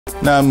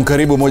Na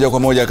karibu moja kwa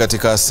moja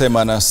katika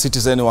SEMA na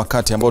Citizen,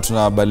 wakati ambao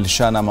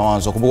tunabadilishana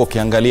mawazo. Kumbuka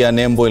ukiangalia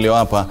nembo ile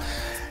hapa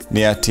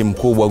ni ya timu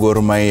kubwa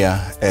Gor Mahia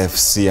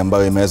FC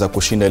ambayo imeweza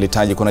kushinda ile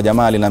taji. Kuna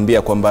jamaa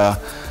aliniambia kwamba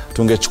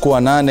tungechukua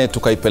 8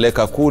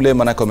 tukaipeleka kule,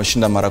 maana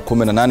wameshinda mara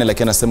 18,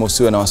 lakini anasema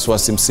usiwe na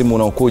wasiwasi, msimu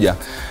unaokuja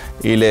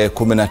ile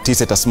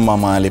 19 itasimama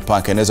mahali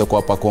pake. Naweza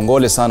kuwapa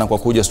kongole sana kwa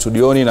kuja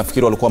studioni.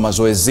 Nafikiri walikuwa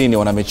mazoezini,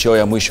 wana mechi yao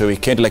ya mwisho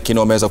weekend, lakini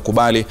wameweza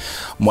kubali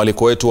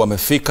mwaliko wetu,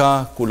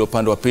 wamefika. Kule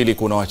upande wa pili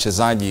kuna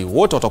wachezaji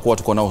wote watakuwa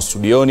tuko nao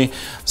studioni,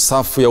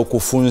 safu ya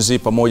ukufunzi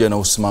pamoja na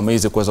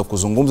usimamizi, kuweza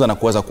kuzungumza na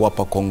kuweza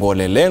kuwapa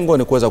kongole. Lengo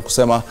ni kuweza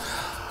kusema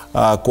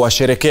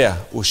kuwasherekea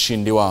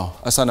ushindi wao.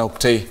 Asante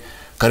Oktay,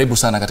 karibu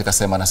sana katika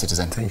SEMA na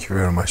Citizen. Thank you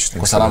very much.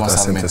 Kwa salama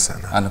sana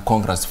and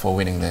congrats for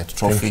winning the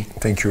trophy.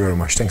 Thank you very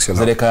much. Thanks a lot.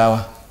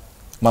 Zedeka,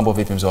 mambo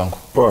vipi mzee wangu?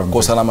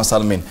 Kwa salama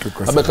salmin.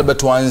 Labda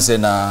tuanze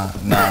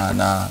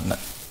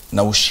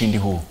na ushindi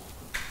huu.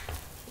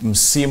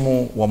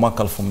 Msimu wa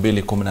mwaka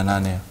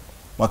 2018,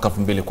 mwaka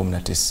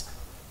 2019,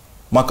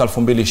 mwaka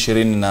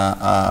 2020 na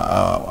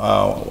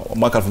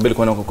mwaka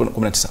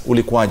 2019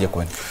 ulikuwaje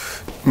kwenu?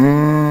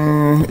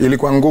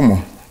 Ilikuwa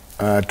ngumu.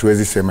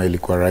 Tuwezi sema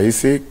ilikuwa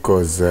rahisi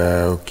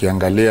cause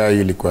ukiangalia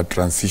ilikuwa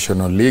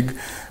transitional league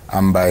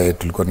ambaye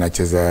tulikuwa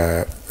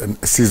tunacheza,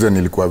 season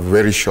ilikuwa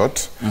very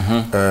short.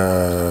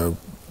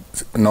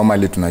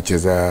 Normally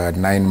tunacheza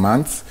 9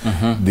 months.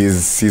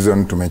 This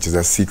season tumecheza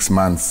 6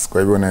 months.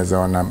 Kwa hivyo unaweza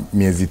ona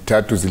miezi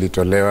 3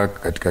 zilitolewa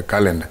katika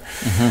calendar.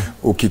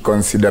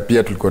 Ukiconsider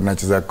pia tulikuwa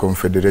tunacheza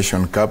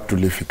Confederation Cup,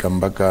 tulifika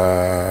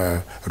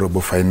mpaka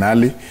robo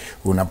finali.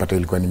 Unapata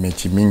ilikuwa ni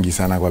mechi mingi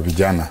sana kwa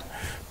vijana.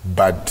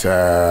 But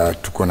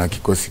tuko na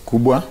kikosi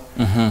kubwa,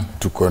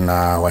 tuko na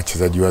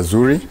wachezaji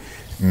wazuri.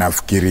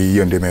 Nafikiri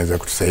hiyo ndio imeweza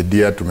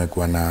kutusaidia,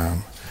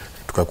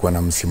 tukakuwa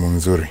na msimu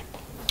mzuri.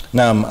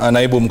 Naam,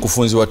 naibu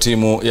mkufunzi wa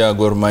timu ya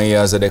Gor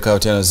Mahia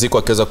Zedeka Ziko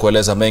akiweza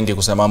kueleza mengi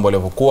kusema mambo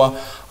yalivyokuwa.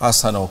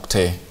 Asante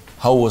Oktay,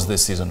 how was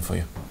this season for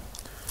you?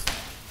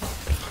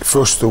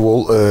 First of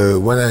all,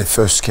 when I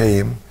first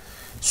came,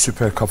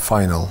 Super Cup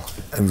final,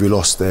 and we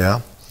lost there.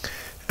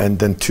 And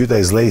then 2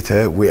 days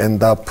later, we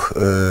end up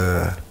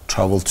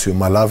travel to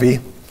Malawi,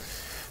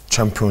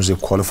 Champions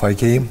League qualify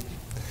game.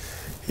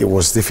 It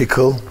was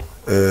difficult.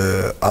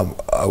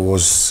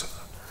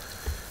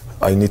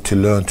 I need to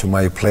learn to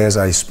my players.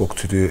 I spoke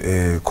to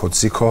the coach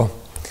Zico,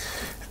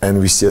 and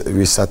we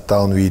sat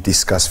down, we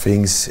discussed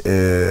things.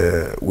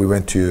 We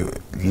went to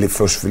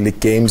first league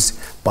games,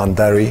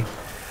 Bandari,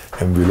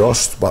 and we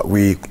lost, but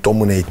we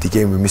dominated the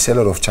game. We missed a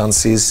lot of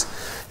chances,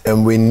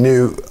 and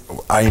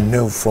I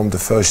knew from the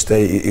first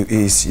day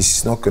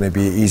it's not going to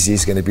be easy.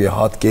 It's going to be a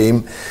hard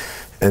game.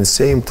 And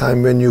same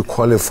time, when you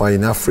qualify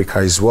in Africa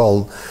as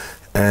well,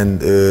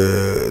 and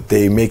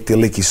they make the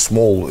league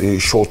small,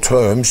 short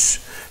terms,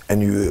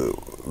 and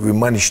we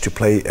managed to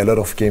play a lot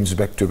of games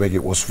back to back.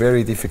 It was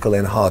very difficult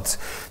and hard.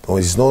 So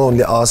it's not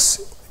only us,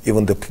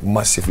 even the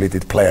massively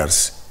did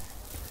players.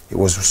 It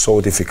was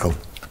so difficult.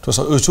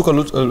 So it took a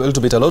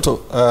little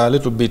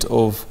bit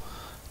of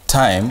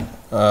time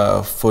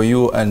for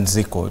you and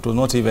Zico. It was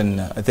not even,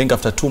 I think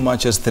after 2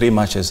 matches, 3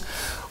 matches,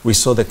 we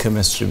saw the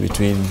chemistry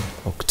between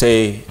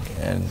Oktay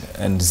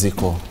and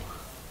Zico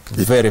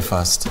very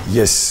fast.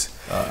 Yes.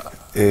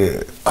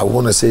 I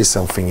want to say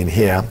something in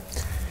here.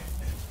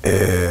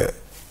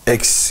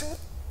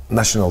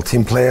 Ex-national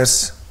team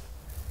players,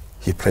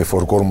 he played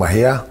for Gor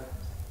Mahia.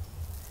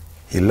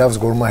 He loves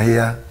Gor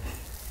Mahia.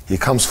 He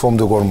comes from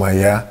the Gor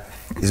Mahia.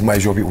 It's my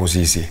job, it was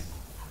easy.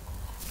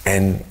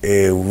 And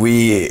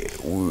we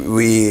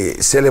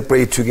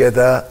celebrate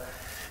together,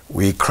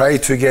 we cry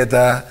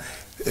together,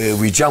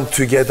 we jump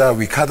together,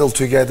 we cuddle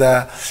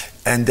together,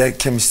 and that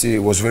chemistry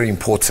was very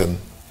important.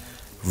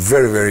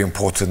 Very, very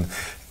important.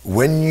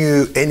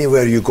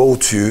 Anywhere you go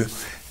to,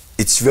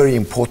 it's very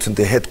important,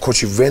 the head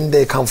coach, when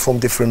they come from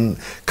different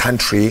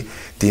country,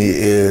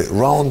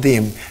 around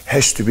him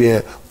has to be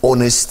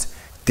honest,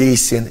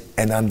 decent,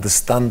 and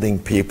understanding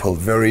people.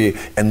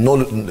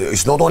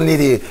 It's not only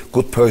the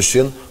good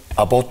person,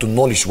 about the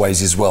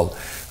knowledge-wise as well.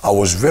 I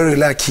was very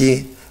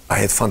lucky. I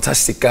had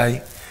fantastic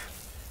guy,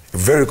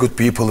 very good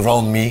people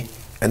around me,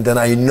 and then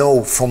I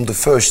know from the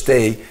first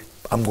day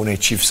I'm going to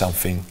achieve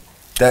something.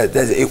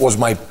 It was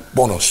my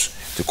bonus.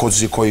 The coach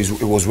Zico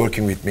was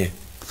working with me.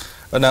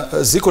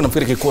 Na Zico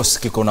nafikiri kikosi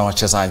kiko na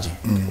wachezaji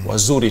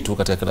wazuri tu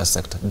katika kila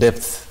sector,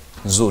 depth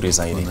nzuri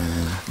zaidi.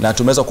 Na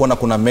tumeweza kuona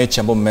kuna mechi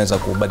ambayo mmeweza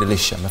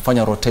kubadilisha,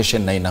 mmefanya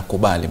rotation na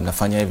inakubali,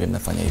 mnafanya hivi.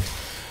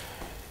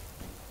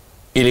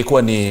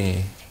 Ilikuwa ni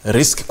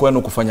risk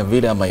kwenu kufanya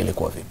vile ama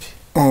ilikuwa vipi?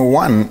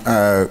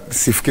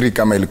 Sifikiri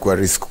kama ilikuwa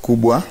risk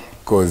kubwa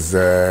because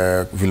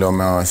vile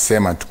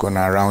umesema tuko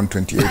na around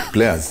 28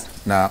 players.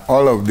 Na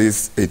all of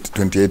these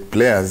 28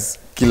 players,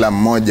 kila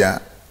mmoja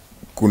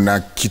kuna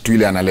kitu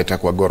ile analeta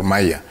kwa Gor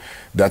Mahia.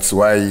 That's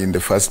why in the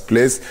first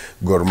place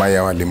Gor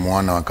Mahia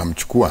walimuona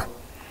wakamchukua.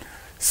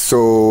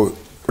 So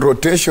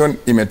rotation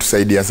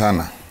imetusaidia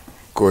sana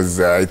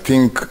because I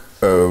think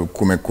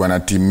kumekuwa na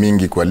team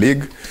mingi kwa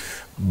league,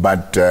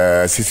 but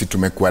sisi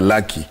tumekuwa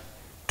lucky,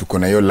 tuko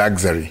na hiyo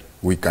luxury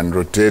we can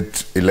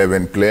rotate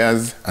 11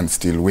 players and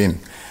still win.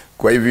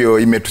 Kwa hivyo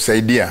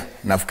imetusaidia,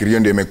 nafikiri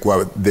ndio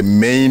imekuwa the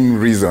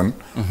main reason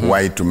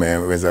why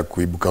tumeweza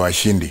kuibuka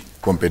washindi.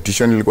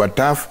 Competition ilikuwa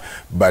tough,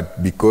 but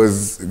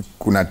because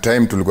kuna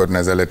time tulikuwa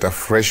tunaweza leta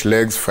fresh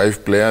legs, 5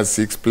 players,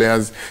 6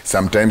 players,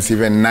 sometimes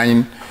even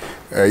 9,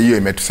 hiyo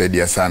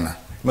imetusaidia sana.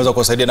 Imeweza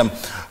kusaidia. Na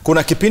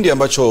kuna kipindi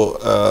ambacho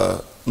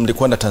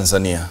mlikwenda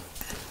Tanzania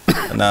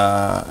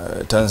na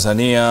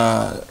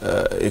Tanzania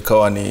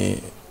ikawa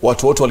ni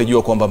watu wote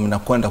walijua kwamba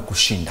mnakwenda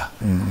kushinda.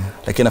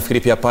 Lakini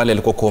nafikiri pia pale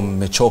alikuwa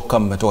mmechoka,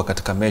 mmetoka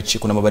katika mechi,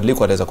 kuna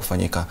mabadiliko yanaweza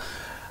kufanyika.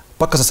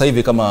 Paka sasa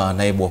hivi kama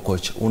naibu wa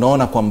coach,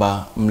 unaona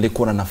kwamba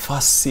mlikuwa na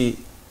nafasi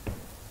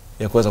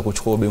ya kuweza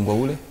kuchukua ubingwa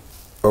ule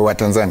wa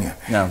Tanzania?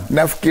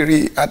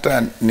 Nafikiri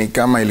hata ni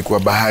kama ilikuwa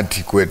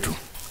bahati kwetu,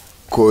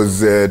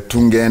 cause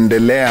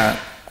tungeendelea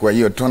kwa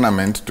hiyo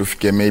tournament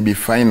tufike maybe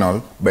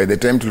final, by the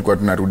time tulikuwa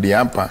tunarudi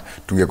hapa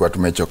tungekuwa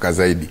tumechoka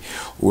zaidi.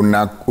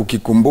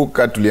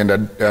 Ukikumbuka tulienda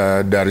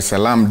Dar es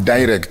Salaam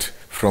direct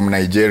from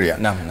Nigeria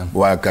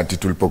wakati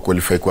tulipo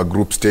qualify kwa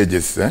group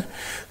stages.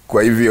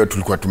 Kwa hivyo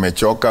tulikuwa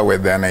tumechoka,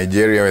 whether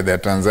Nigeria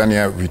whether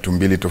Tanzania, vitu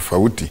mbili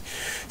tofauti.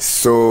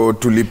 So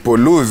tulipo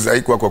lose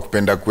haikuwa kwa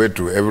kupenda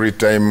kwetu. Every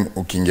time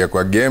ukiingia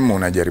kwa game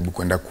unajaribu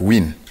kwenda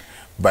kuwin,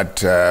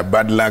 but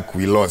bad luck,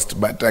 we lost.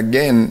 But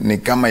again ni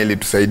kama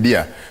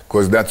ilitusaidia,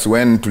 because that's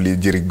when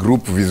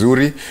tulijirigroup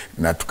vizuri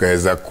na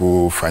tukaweza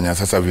kufanya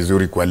sasa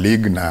vizuri kwa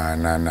league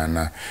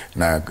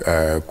na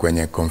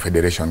kwenye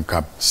Confederation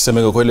Cup.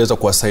 Sema kwa iliweza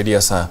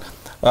kuwasaidia sana.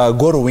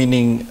 Gor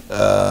winning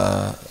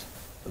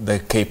the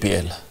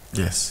KPL.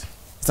 Yes.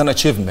 It's an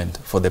achievement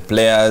for the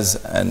players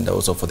and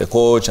also for the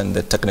coach and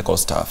the technical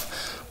staff,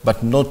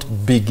 but not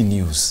big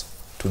news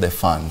to the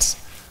fans,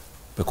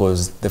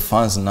 because the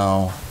fans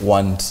now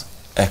want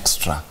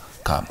extra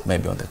cup,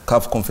 maybe on the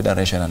CAF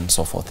Confederation and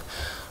so forth.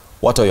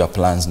 What are your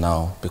plans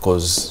now?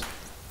 Because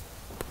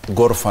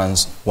Gor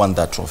fans want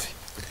that trophy.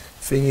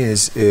 Thing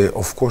is,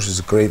 of course, it's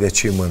a great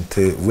achievement.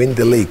 Win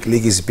the league.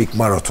 League is big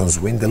marathons.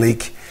 Win the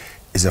league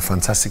is a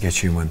fantastic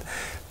achievement.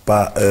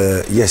 But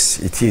yes,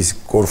 it is.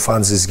 Gor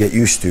fans get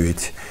used to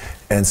it,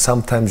 and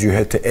sometimes you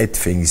have to add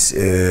things.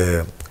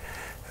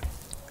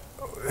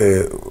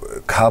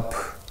 Cup,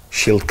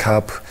 Shield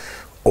Cup,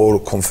 or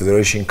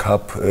Confederation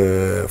Cup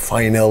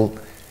final.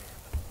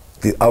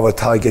 Our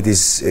target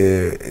is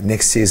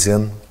next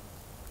season.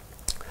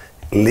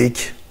 League,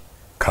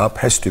 Cup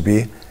has to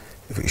be,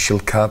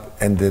 Shield Cup,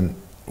 and then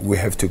we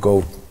have to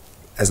go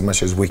as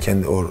much as we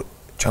can, or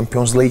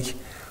Champions League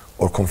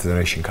or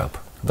Confederation Cup.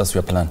 That's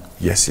your plan?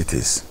 Yes, it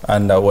is.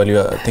 And while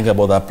you think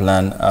about that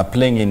plan,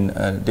 playing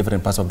in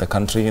different parts of the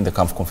country, in the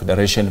CAF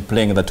Confederation,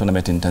 playing in the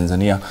tournament in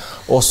Tanzania,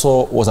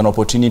 also was an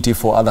opportunity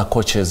for other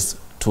coaches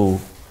to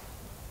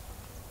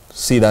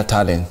see that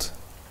talent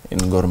in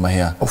Gor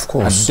Mahia. Of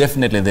course. And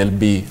definitely they'll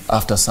be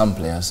after some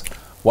players.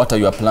 What are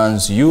your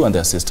plans, you and the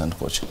assistant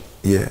coach?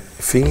 Yeah,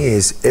 thing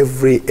is,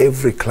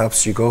 every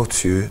clubs you go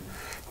to,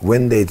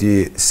 when they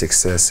do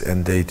success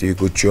and they do a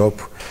good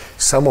job,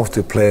 some of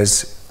the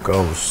players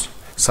goes.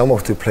 Some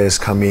of the players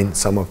come in,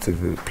 some of the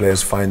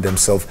players find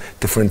themselves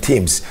different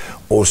teams,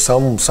 or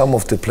some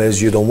of the players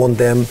you don't want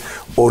them,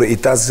 or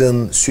it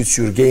doesn't suit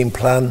your game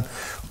plan,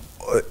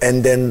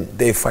 and then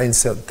they find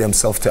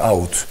themselves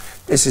out.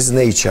 This is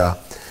nature.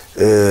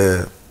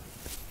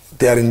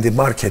 They are in the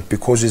market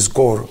because it's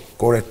Gor.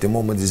 Gor at the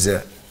moment is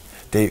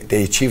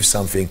they achieve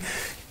something.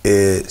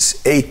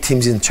 8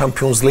 teams in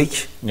Champions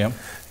League. Yeah.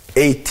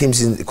 8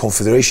 teams in the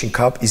Confederation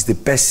Cup is the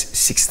best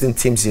 16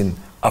 teams in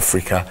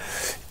Africa,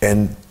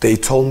 and they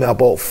told me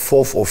about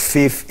 4th or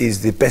 5th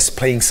is the best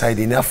playing side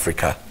in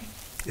Africa.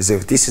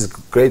 This is a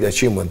great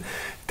achievement.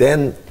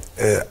 Then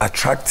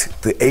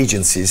attract the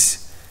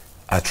agencies,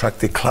 attract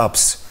the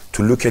clubs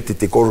to look at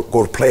the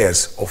Gor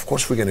players. Of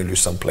course we're going to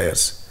lose some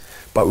players,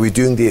 but we're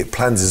doing the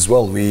plans as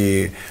well.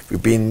 We've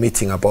been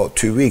meeting about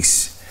 2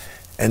 weeks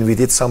and we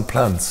did some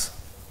plans.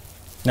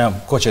 Now,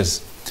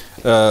 coaches,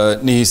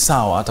 ni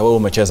sawa hata wewe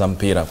umecheza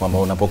mpira kwamba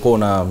unapokuwa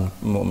na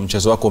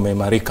mchezo wako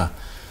umeimarika,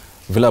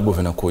 vilabu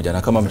vinakuja,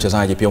 na kama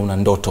mchezaji pia una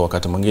ndoto,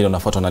 wakati mwingine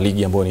unafuatwa na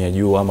ligi ambayo ni ya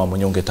juu ama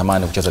mwenyewe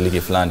ungetamani kucheza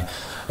ligi fulani.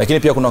 Lakini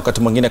pia kuna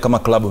wakati mwingine kama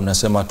klabu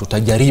unasema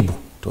tutajaribu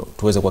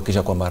tuweze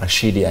kuhakikisha kwamba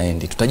Rashidi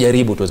aendi,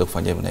 tutajaribu tuweze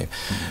kufanya hivyo na hivyo.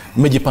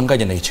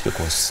 Mmejipangaje na hichi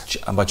kikosi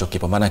ambacho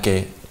kipo? Maana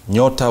yake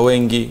nyota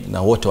wengi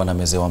na wote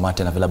wanamezewa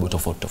mate na vilabu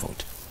tofauti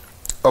tofauti.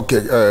 Okay,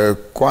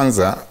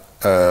 kwanza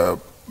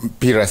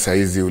mpira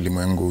saizi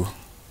ulimwengu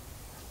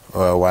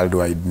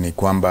worldwide ni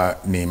kwamba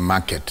ni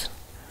market.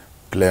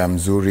 Player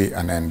mzuri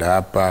anaenda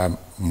hapa,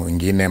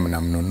 mwingine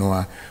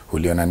mnamnunua.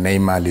 Uliona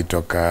Neymar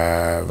alitoka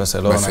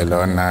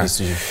Barcelona.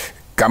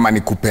 Kama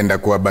ni kupenda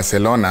kwa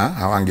Barcelona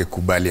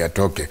hawangekubali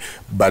atoke,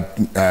 but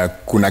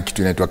kuna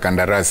kitu inaitwa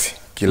kandarasi.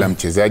 Kila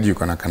mchezaji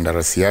yuko na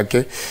kandarasi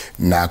yake,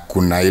 na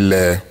kuna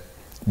ile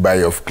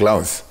buy off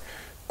clause.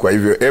 Kwa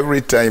hivyo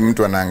every time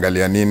mtu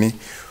anaangalia nini,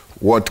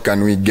 what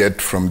can we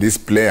get from this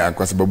player,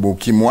 kwa sababu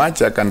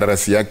ukimwacha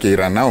kandarasi yake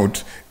run out,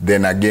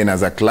 then again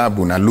as a club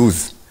una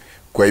lose.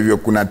 Kwa hivyo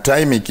kuna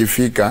time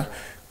ikifika,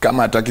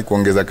 kama hataki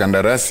kuongeza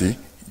kandarasi,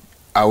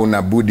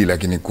 hauna budi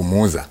lakini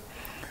kumuuza.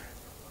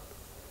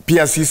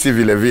 Pia sisi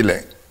vile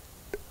vile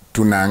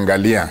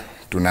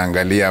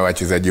tunaangalia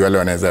wachezaji wale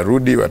wanaweza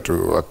rudi,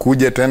 watu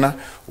wakuje tena,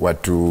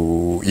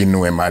 watu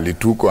inue mali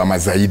tuko ama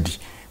zaidi.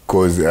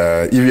 Cause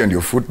hivyo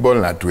ndio football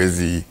na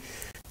tuwezi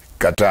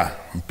kataa.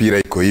 Mpira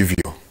iko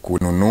hivyo,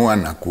 kununua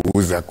na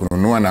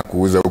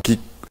kuuza.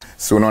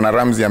 So unaona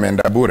Ramsey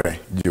ameenda bure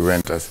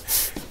Juventus.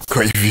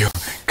 Kwa hivyo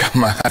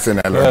kama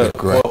Arsenal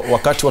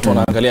wakati watu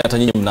wanaangalia, hata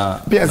nyinyi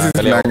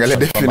mnaangalia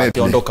definitely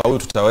akiondoka huyu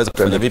tutaweza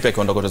kufanya vipi,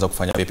 akiondoka tutaweza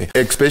kufanya vipi.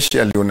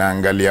 Especially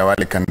unaangalia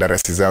wale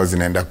kandarasi zao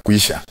zinaenda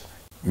kuisha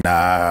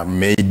na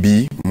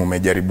maybe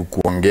mumejaribu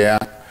kuongea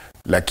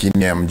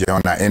lakini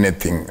hamjaona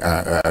anything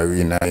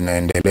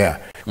inaendelea.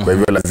 Kwa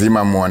hivyo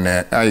lazima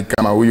muone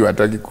kama huyu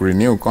hataki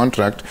kurenew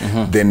contract,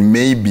 then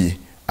maybe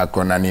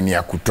akona nini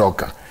ya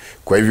kutoka.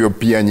 Kwa hivyo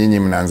pia nyinyi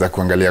mnaanza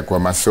kuangalia kwa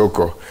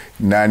masoko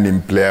nani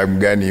player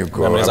gani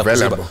yuko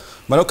available.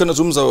 Manake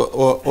nazungumza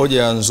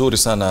hoja nzuri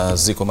sana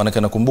Ziko,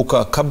 manake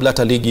nakumbuka kabla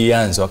hata ligi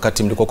ianze,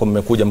 wakati mlikuwa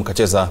mmekuja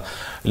mkacheza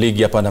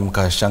ligi hapa na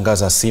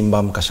mkashangaza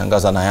Simba,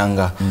 mkashangaza na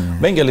Yanga.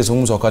 Mengi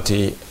alizungumzwa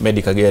wakati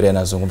Medi Kagere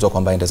anazungumzwa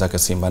kwamba aende zake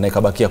Simba, na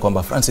ikabakia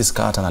kwamba Francis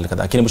Carter na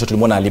alikadha, lakini mwisho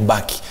tulimwona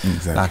alibaki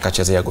na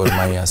akachezea Gor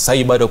Mahia.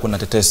 Sasa bado kuna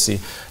tetesi.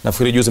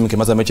 Nafikiri juzi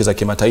mkimaza mechi za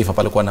kimataifa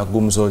pale kwa na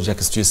gumzo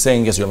Jacques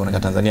Tuyisenge sio mwana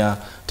Tanzania,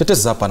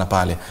 tetesi hapa na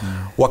pale.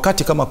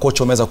 Wakati kama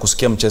kocha umeweza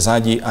kusikia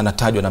mchezaji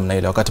anatajwa namna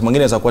ile, wakati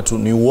mwingine za kwa tu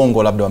ni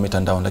uongo labda wa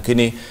mitandao,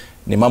 lakini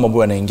ni mambo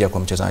ambayo yanaingia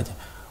kwa mchezaji.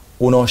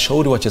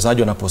 Unawashauri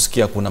wachezaji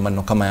wanaposikia kuna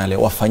maneno kama yale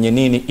wafanye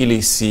nini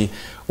ili si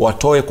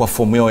watoe kwa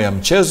fomu yao ya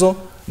mchezo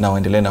na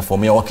waendelee na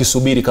fomu yao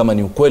wakisubiri kama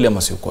ni ukweli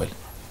ama si ukweli?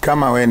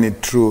 Kama wewe ni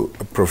true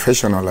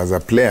professional as a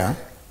player,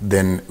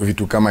 then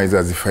vitu kama hizo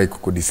hazifai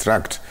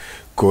kukudistract.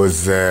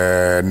 Cause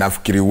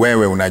nafikiri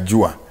wewe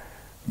unajua,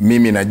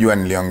 mimi najua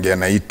niliongea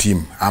na hii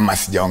team ama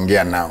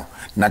sijaongea nao,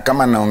 na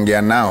kama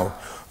naongea nao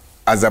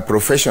as a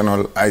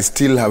professional, I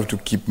still have to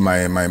keep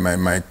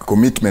my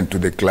commitment to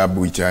the club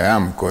which I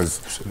am, because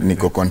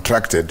niko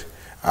contracted.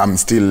 I'm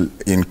still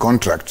in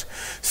contract.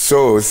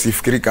 So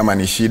sifikiri kama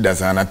ni shida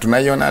sana.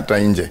 Tunaiona hata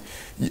nje.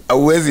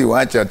 Hauwezi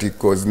wacha ati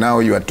because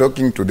now you are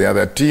talking to the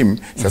other team,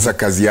 sasa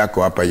kazi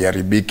yako hapa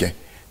iharibike.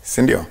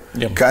 Sindio?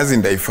 Kazi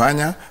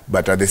ndaifanya,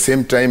 but at the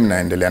same time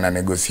naendelea na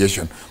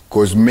negotiation,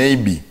 because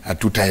maybe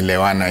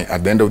hatutaelewana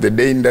at the end of the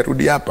day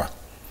ndarudi hapa.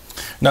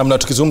 Now,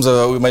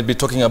 tukizungumza, we might be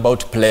talking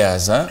about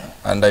players,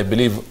 and I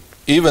believe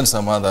even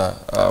some other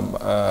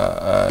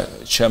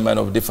chairmen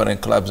of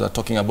different clubs are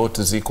talking about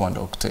Zico and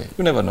Octay.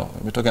 You never know.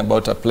 We're talking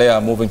about a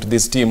player moving to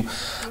this team,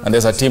 and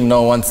there's a team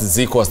now wants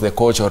Zico as the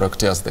coach or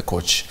Octay as the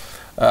coach.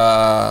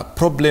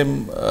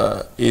 Problem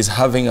is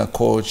having a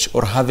coach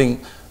or having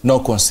no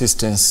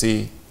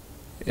consistency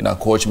in a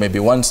coach, maybe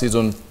 1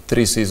 season,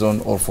 3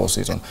 seasons, or 4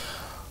 seasons.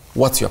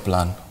 What's your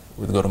plan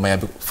with Gor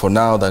Mahia for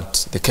now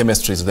that the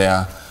chemistry is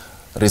there?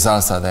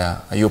 Results are there.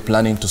 Are you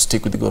planning to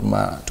stick with the Gor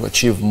Mahia to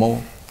achieve more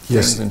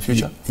things in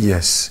future?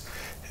 Yes,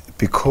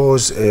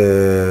 because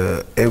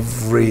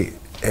every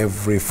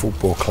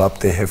football club,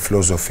 they have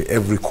philosophy.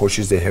 Every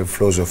coaches, they have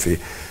philosophy.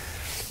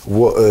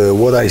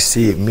 What I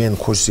see, me and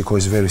Coach Zico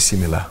is very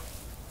similar,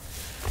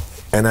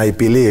 and I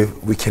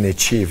believe we can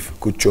achieve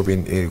good job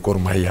in Gor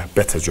Mahia,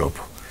 better job.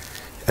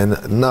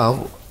 And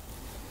now,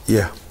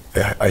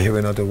 I have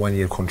another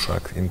 1-year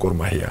contract in Gor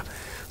Mahia.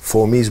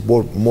 For me, it's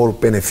more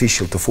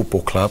beneficial to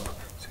football club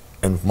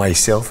and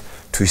myself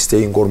to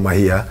stay in Gor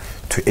Mahia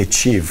to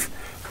achieve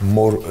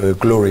more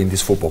glory in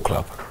this football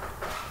club.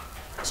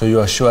 So you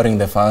are assuring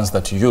the fans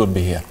that you will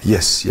be here?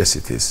 Yes, yes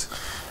it is.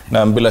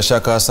 Na bila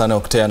shaka sana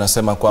Octay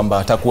anasema kwamba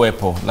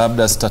atakuwepo,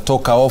 labda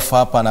sitatoka off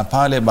hapa na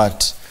pale,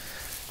 but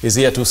is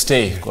here to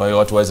stay. Kwa hiyo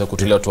watu waweze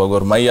kutulia tu wa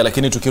Gor Mahia,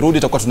 lakini tukirudi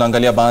tutakuwa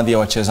tunaangalia baadhi ya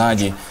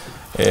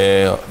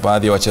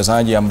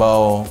wachezaji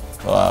ambao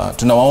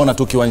tunawaona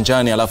tu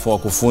kiwanjani, alafu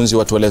wakufunzi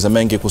watueleza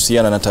mengi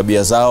kuhusiana na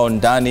tabia zao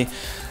ndani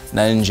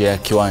na nje ya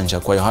kiwanja.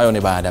 Kwa hiyo hayo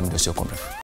ni baada ya muda usio mrefu.